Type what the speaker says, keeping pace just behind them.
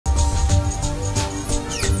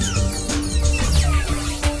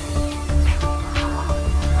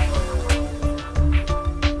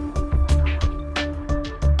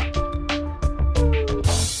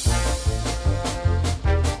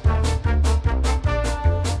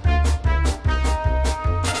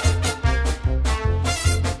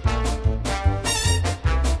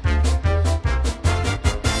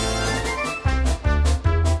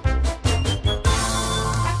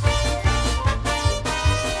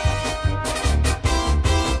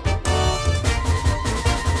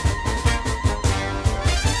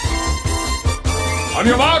On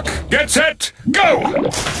your mark, get set, go!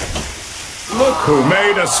 Look who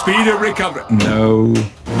made a speedy recovery. No.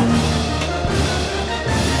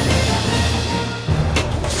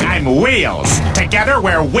 I'm Wheels. Together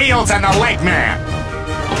we're Wheels and the Leg Man.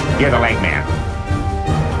 You're the Leg Man.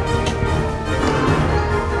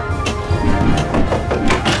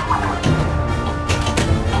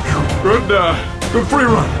 Good free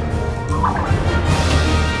run.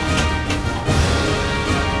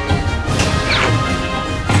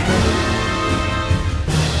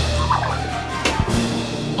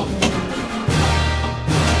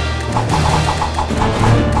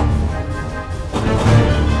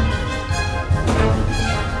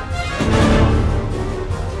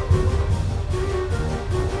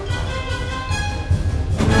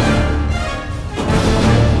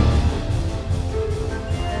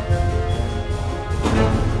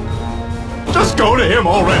 Just go to him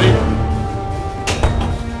already.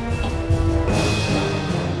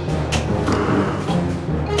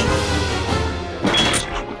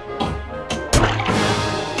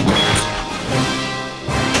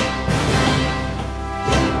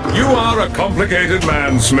 You are a complicated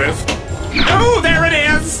man, Smith. Oh, there it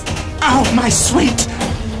is! Oh, my sweet.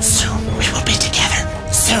 Soon we will be together.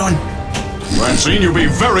 Soon. Francine, you be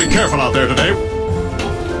very careful out there today.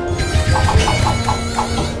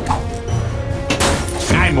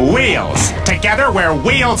 I'm Wheels. Together we're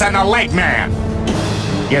Wheels and the Leg Man.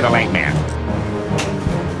 You're the Leg Man.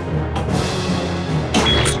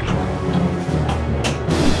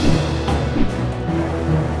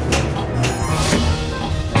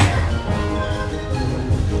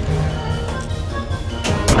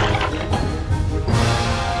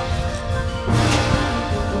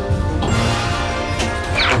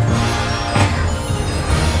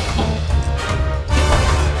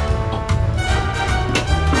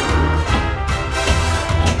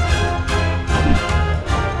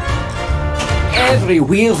 Every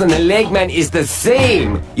Wheels and the Leg Man is the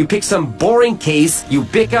same. You pick some boring case, you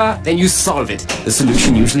bicker, then you solve it. The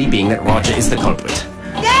solution usually being that Roger is the culprit.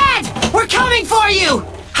 Dad! We're coming for you!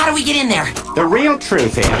 How do we get in there? The real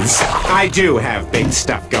truth is, I do have big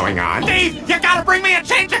stuff going on. Steve, you gotta bring me a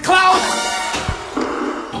change of clothes!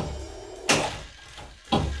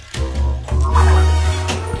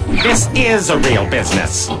 This is a real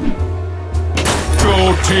business.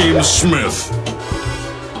 Go Team Smith.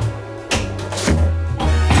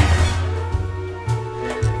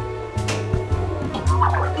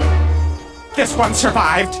 This one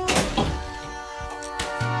survived.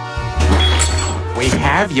 We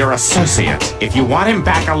have your associate. If you want him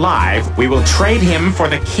back alive, we will trade him for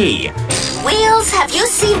the key. Wheels, have you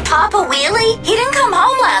seen Papa Wheelie? He didn't come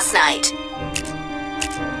home last night.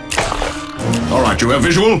 All right, you have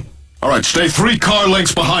visual? All right, stay 3 car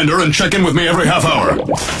lengths behind her and check in with me every half hour.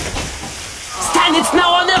 Stan, it's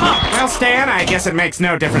now or never! Well, Stan, I guess it makes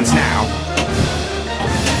no difference now.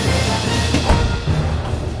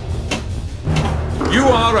 You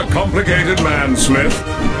are a complicated man, Smith.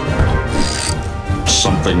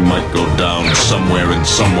 Something might go down somewhere in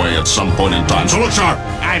some way at some point in time, so look sharp.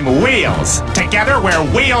 I'm Wheels. Together we're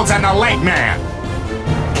Wheels and the Leg Man.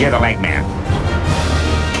 You're the Leg Man.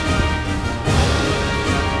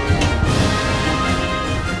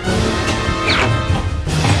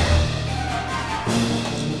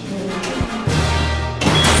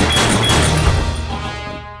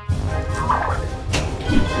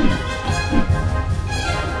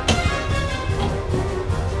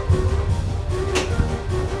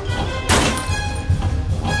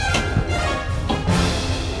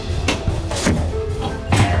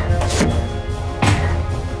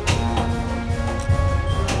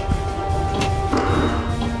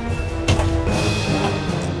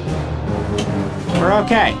 We're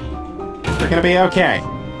okay. We're gonna be okay.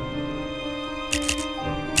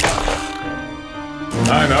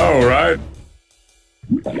 I know, right?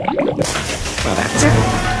 Well, that's it.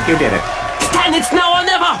 You did it. Stan, it's now or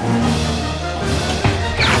never!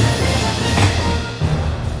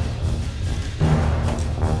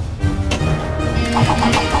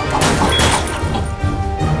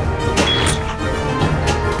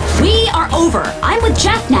 We are over. I'm with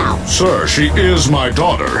Jeff now. Sir, she is my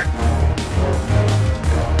daughter.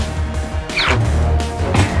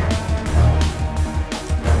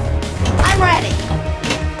 I'm ready.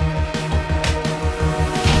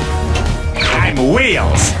 I'm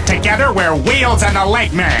Wheels. Together we're Wheels and the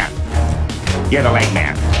Leg Man. You're the Leg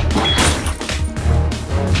Man.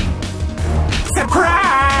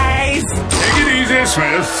 Surprise! Take it easy,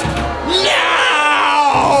 Smith.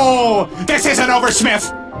 No! This isn't over,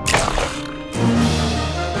 Smith.